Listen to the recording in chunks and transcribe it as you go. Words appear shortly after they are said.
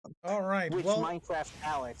All right. Which Well, Minecraft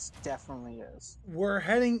Alex definitely is. we're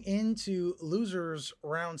heading into losers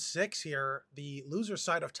round 6 here, the loser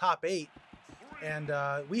side of top 8. And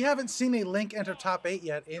we haven't seen a Link enter top 8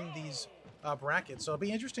 yet in these brackets. So it'll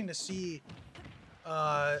be interesting to see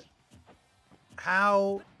how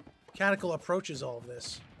Kaddical approaches all of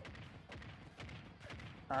this.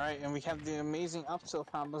 All right, and we have the amazing up tilt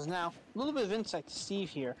combos. Now, a little bit of insight to Steve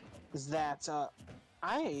here is that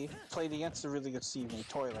I played against a really good Steve named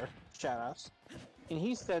Toiler, shoutouts, and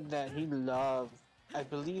he said that he loved, I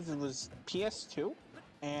believe it was PS2,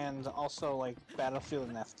 and also like Battlefield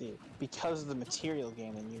and FD, because of the material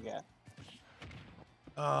gaining you get.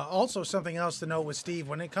 Also, something else to note with Steve,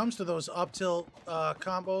 when it comes to those up tilt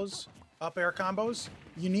combos, up air combos,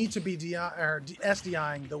 you need to be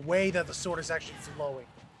SDIing the way that the sword is actually flowing,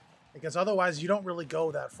 because otherwise you don't really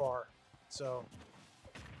go that far. So,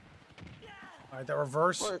 all right, the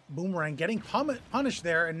reverse boomerang getting punished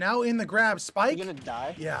there, and now in the grab, Spike. You gonna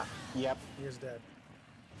die? Yeah. Yep. He is dead.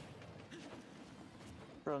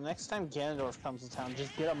 Bro, next time Ganondorf comes to town,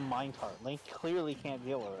 just get a minecart. Link clearly can't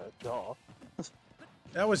deal with it. Duh.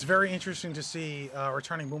 That was very interesting to see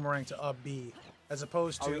returning boomerang to up B as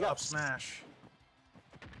opposed to up smash.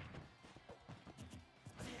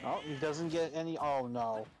 Oh, he doesn't get any. Oh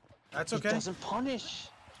no. That's okay. He doesn't punish.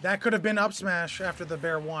 That could have been up smash after the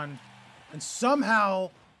bear won, and somehow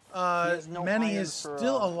Manny is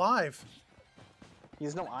still alive. He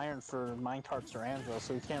has no iron for minecarts or anvil,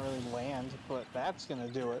 so he can't really land. But that's gonna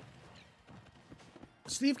do it.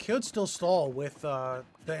 Steve could still stall with the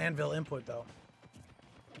anvil input though.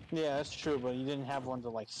 Yeah, that's true, but he didn't have one to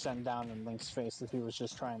like send down in Link's face if he was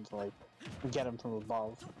just trying to like get him from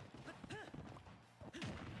above.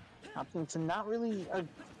 Opting to not really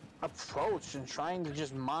approach and trying to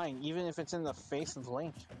just mine, even if it's in the face of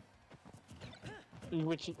Link.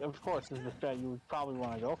 Which, of course, is the strat you would probably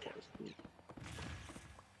want to go for. Steve.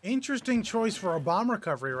 Interesting choice for a bomb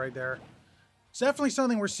recovery right there. It's definitely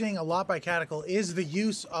something we're seeing a lot by Kaddical is the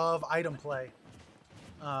use of item play.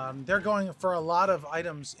 They're going for a lot of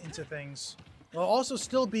items into things, while also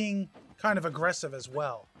still being kind of aggressive as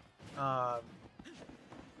well. Uh-oh.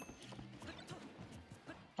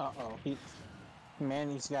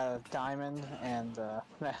 Manny's got a diamond, and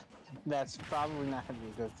that's probably not going to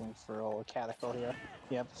be a good thing for old Kaddical here.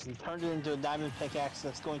 Yep, so he turned it into a diamond pickaxe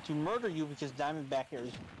that's going to murder you because diamond back here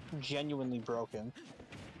is genuinely broken.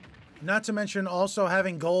 Not to mention also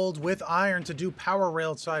having gold with iron to do power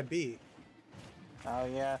rail side B. Oh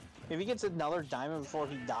yeah. If he gets another diamond before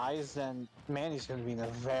he dies, then Manny's going to be in a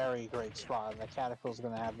very great spot that Kaddical's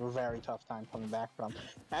going to have a very tough time coming back from.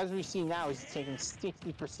 As we see now, he's taking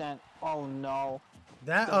 60%. Oh no.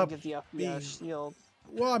 That Doesn't up get the up shield.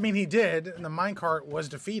 Well, I mean, he did, and the minecart was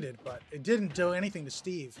defeated, but it didn't do anything to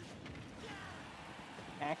Steve.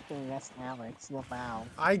 Actually, that's Alex. Wow.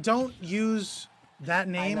 I don't use that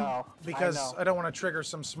name because I I don't want to trigger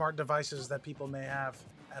some smart devices that people may have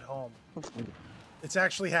at home. It's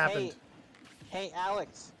actually happened. Hey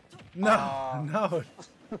Alex. No, no.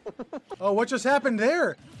 Oh, what just happened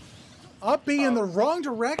there? Up B in the wrong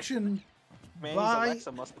direction. Manny's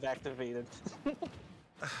Alexa must have activated.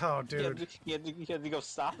 Oh, dude. You had to go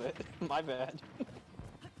stop it. My bad.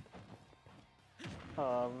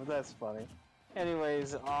 That's funny.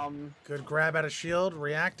 Anyways, Good grab at a shield,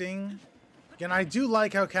 reacting. Again, I do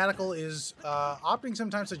like how Kaddical is opting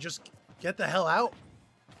sometimes to just get the hell out.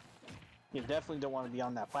 You definitely don't want to be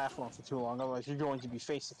on that platform for too long, otherwise you're going to be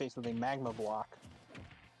face-to-face with a magma block.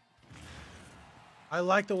 I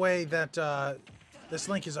like the way that this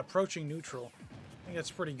Link is approaching neutral. I think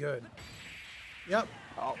that's pretty good. Yep.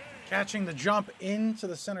 Oh. Catching the jump into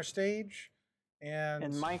the center stage. And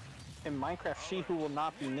in Minecraft, she who will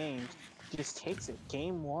not be named just takes it.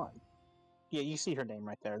 Game 1. Yeah, you see her name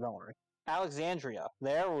right there, don't worry. Alexandria.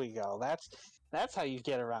 There we go. That's how you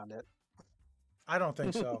get around it. I don't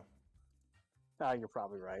think so. Oh, you're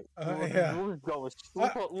probably right. Yeah. We'll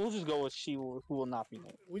just go with she who will not be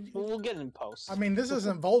named. We'll get it in post. I mean, this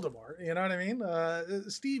isn't Voldemort, you know what I mean?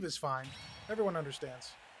 Steve is fine. Everyone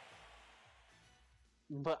understands.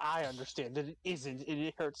 But I understand that it isn't, and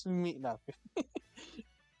it hurts me. No.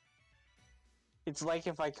 It's like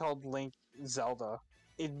if I called Link Zelda.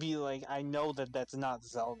 It'd be like, I know that that's not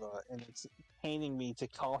Zelda, and it's paining me to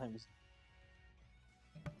call him.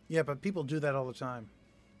 Yeah, but people do that all the time.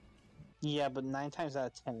 Yeah, but 9 times out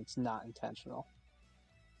of 10, it's not intentional.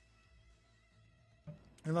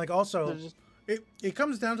 And like also, it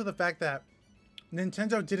comes down to the fact that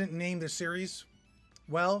Nintendo didn't name the series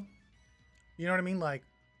well. You know what I mean? Like,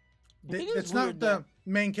 it's not the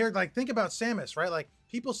main character. Like, think about Samus, right? Like,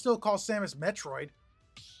 people still call Samus Metroid.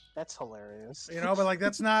 That's hilarious. You know, but like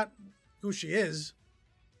that's not who she is.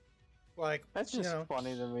 Like That's just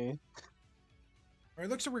funny to me. It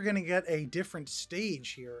looks like we're gonna get a different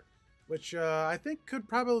stage here, which I think could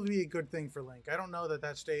probably be a good thing for Link. I don't know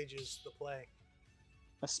that stage is the play.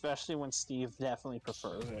 Especially when Steve definitely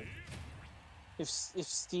prefers it. If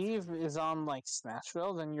Steve is on like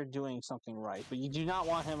Smashville, then you're doing something right. But you do not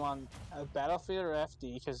want him on a Battlefield or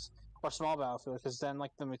FD or Small Battlefield, because then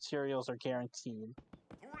like the materials are guaranteed.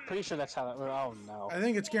 Pretty sure that's how that. Oh no. I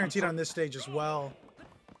think it's guaranteed on this stage as well.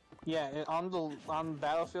 Yeah, on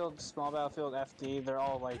Battlefield, Small Battlefield, FD, they're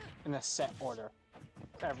all like in a set order,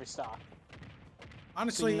 every stock.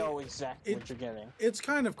 Honestly, so you know exactly what you're getting. It's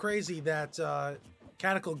kind of crazy that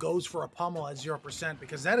Kaddical goes for a pummel at 0%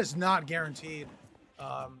 because that is not guaranteed.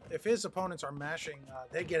 If his opponents are mashing,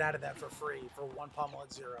 they get out of that for free for one pummel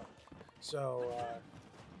at 0. So.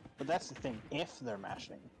 But that's the thing. If they're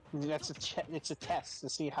mashing, it's a test to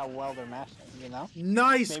see how well they're mashing. You know.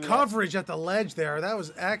 Nice Maybe coverage at the ledge there. That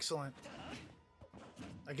was excellent.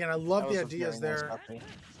 Again, I love the ideas there. Nice,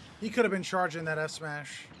 he could have been charging that F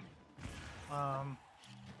smash. And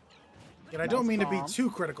I don't mean to be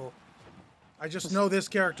too critical. I just know this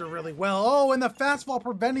character really well. Oh, and the fastball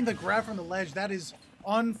preventing the grab from the ledge. That is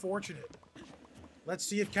unfortunate. Let's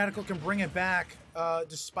see if Kaddical can bring it back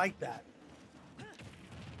despite that.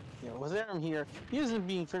 Yeah, Watherum here, he isn't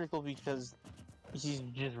being critical because he's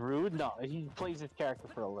just rude. No, he plays his character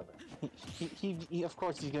for a living. He of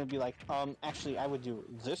course, he's going to be like, actually, I would do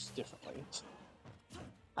this differently.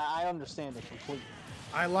 I understand it completely.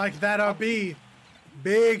 I like that B.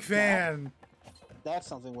 Big fan. That's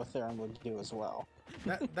something Watherum would do as well.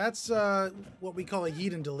 That's what we call a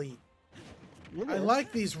yeet and delete. I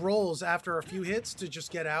like these rolls after a few hits to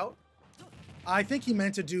just get out. I think he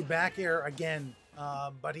meant to do back air again,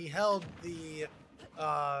 but he held the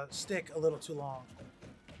stick a little too long.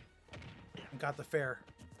 And got the fair,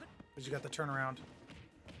 because you got the turnaround.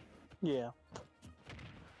 Yeah.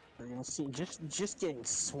 We're gonna see just getting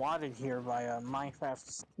swatted here by a Minecraft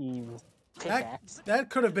Steve pickaxe.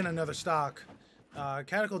 That could have been another stock.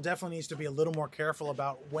 Kaddical definitely needs to be a little more careful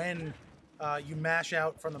about when you mash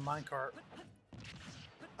out from the minecart.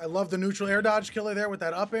 I love the neutral air dodge killer there with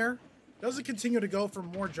that up air. Doesn't continue to go for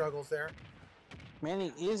more juggles there.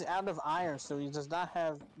 Manny is out of iron, so he does not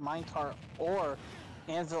have minecart or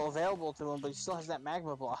anvil available to him, but he still has that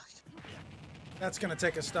magma block. That's going to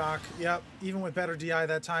take a stock. Yep, even with better DI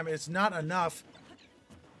that time, it's not enough.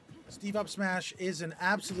 Steve up smash is an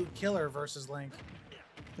absolute killer versus Link.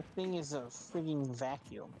 The thing is a frigging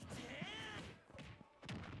vacuum.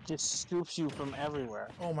 Just scoops you from everywhere.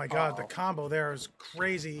 Oh my god, the combo there is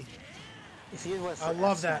crazy. If he went for I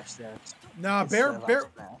love that. There, nah, bear.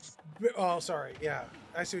 Oh, sorry. Yeah,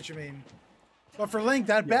 I see what you mean. But for Link,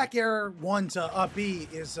 that back air 1 to up B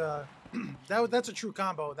is that's a true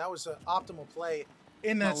combo. That was an optimal play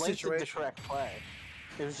in that situation. Link did the correct play.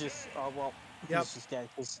 It was just well, yep. He's just dead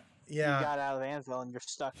because you got out of Anvil and you're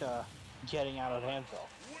stuck getting out of Anvil.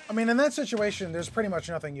 I mean, in that situation, there's pretty much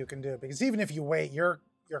nothing you can do because even if you wait, you're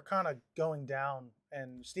kind of going down,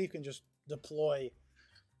 and Steve can just deploy,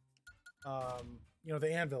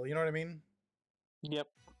 the anvil. You know what I mean? Yep.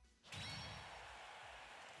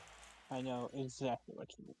 I know exactly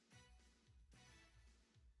what you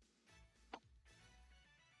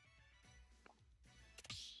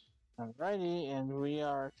mean. Alrighty, and we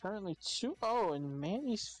are currently 2-0 in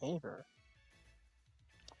Manny's favor.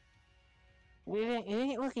 It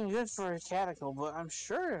ain't looking good for Kaddical, but I'm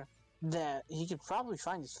sure that he could probably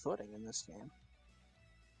find his footing in this game.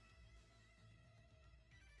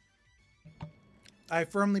 I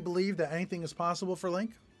firmly believe that anything is possible for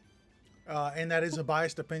Link, and that is a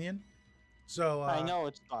biased opinion. So I know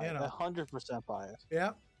it's biased, 100% biased.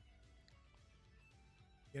 Yeah.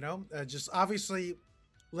 Just obviously,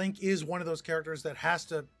 Link is one of those characters that has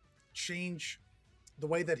to change the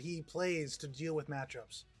way that he plays to deal with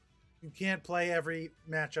matchups. You can't play every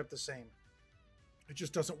matchup the same. It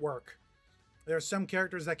just doesn't work. There are some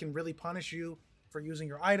characters that can really punish you for using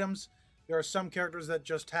your items. There are some characters that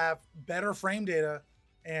just have better frame data,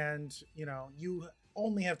 and you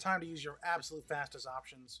only have time to use your absolute fastest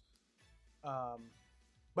options.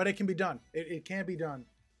 But it can be done. It can be done.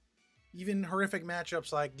 Even horrific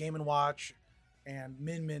matchups like Game & Watch and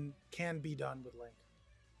Min can be done with Link.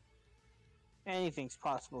 Anything's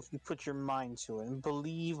possible if you put your mind to it and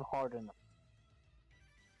believe hard enough.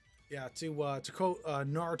 Yeah, to quote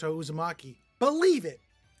Naruto Uzumaki, believe it.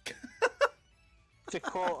 To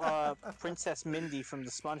quote Princess Mindy from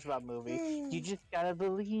the SpongeBob movie, you just gotta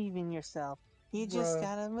believe in yourself. You just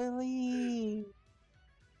gotta believe.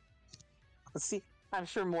 Let's see. I'm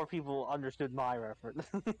sure more people understood my reference.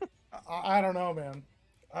 I don't know, man.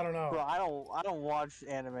 I don't know. Bro, I don't watch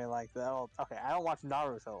anime like that. Okay, I don't watch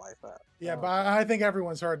Naruto like that. Yeah, but I think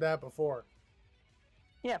everyone's heard that before.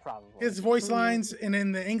 Yeah, probably. His voice lines and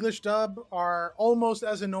in the English dub are almost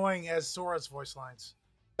as annoying as Sora's voice lines.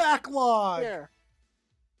 Backlog! Here.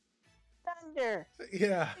 Thunder!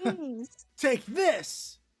 Yeah. Please! Take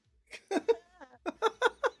this!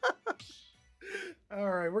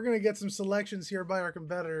 Alright, we're going to get some selections here by our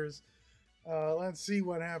competitors. Let's see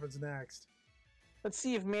what happens next. Let's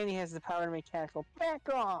see if Manny has the power to make Kaddical back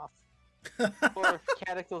off! Or if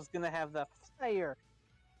Caddical's gonna have the fire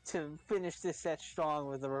to finish this set strong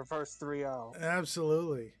with a reverse 3-0.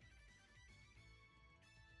 Absolutely.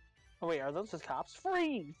 Oh wait, are those the cops?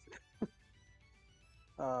 Freeze!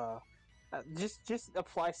 Just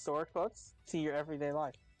apply sword quotes to your everyday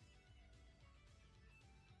life.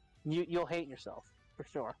 You'll hate yourself for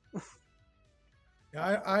sure.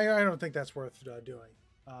 Yeah, I don't think that's worth doing.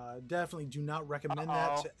 Definitely do not recommend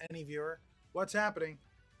that to any viewer. What's happening?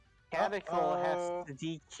 Kaddical has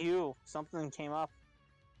the DQ. Something came up.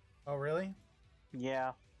 Oh, really?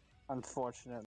 Yeah, unfortunate.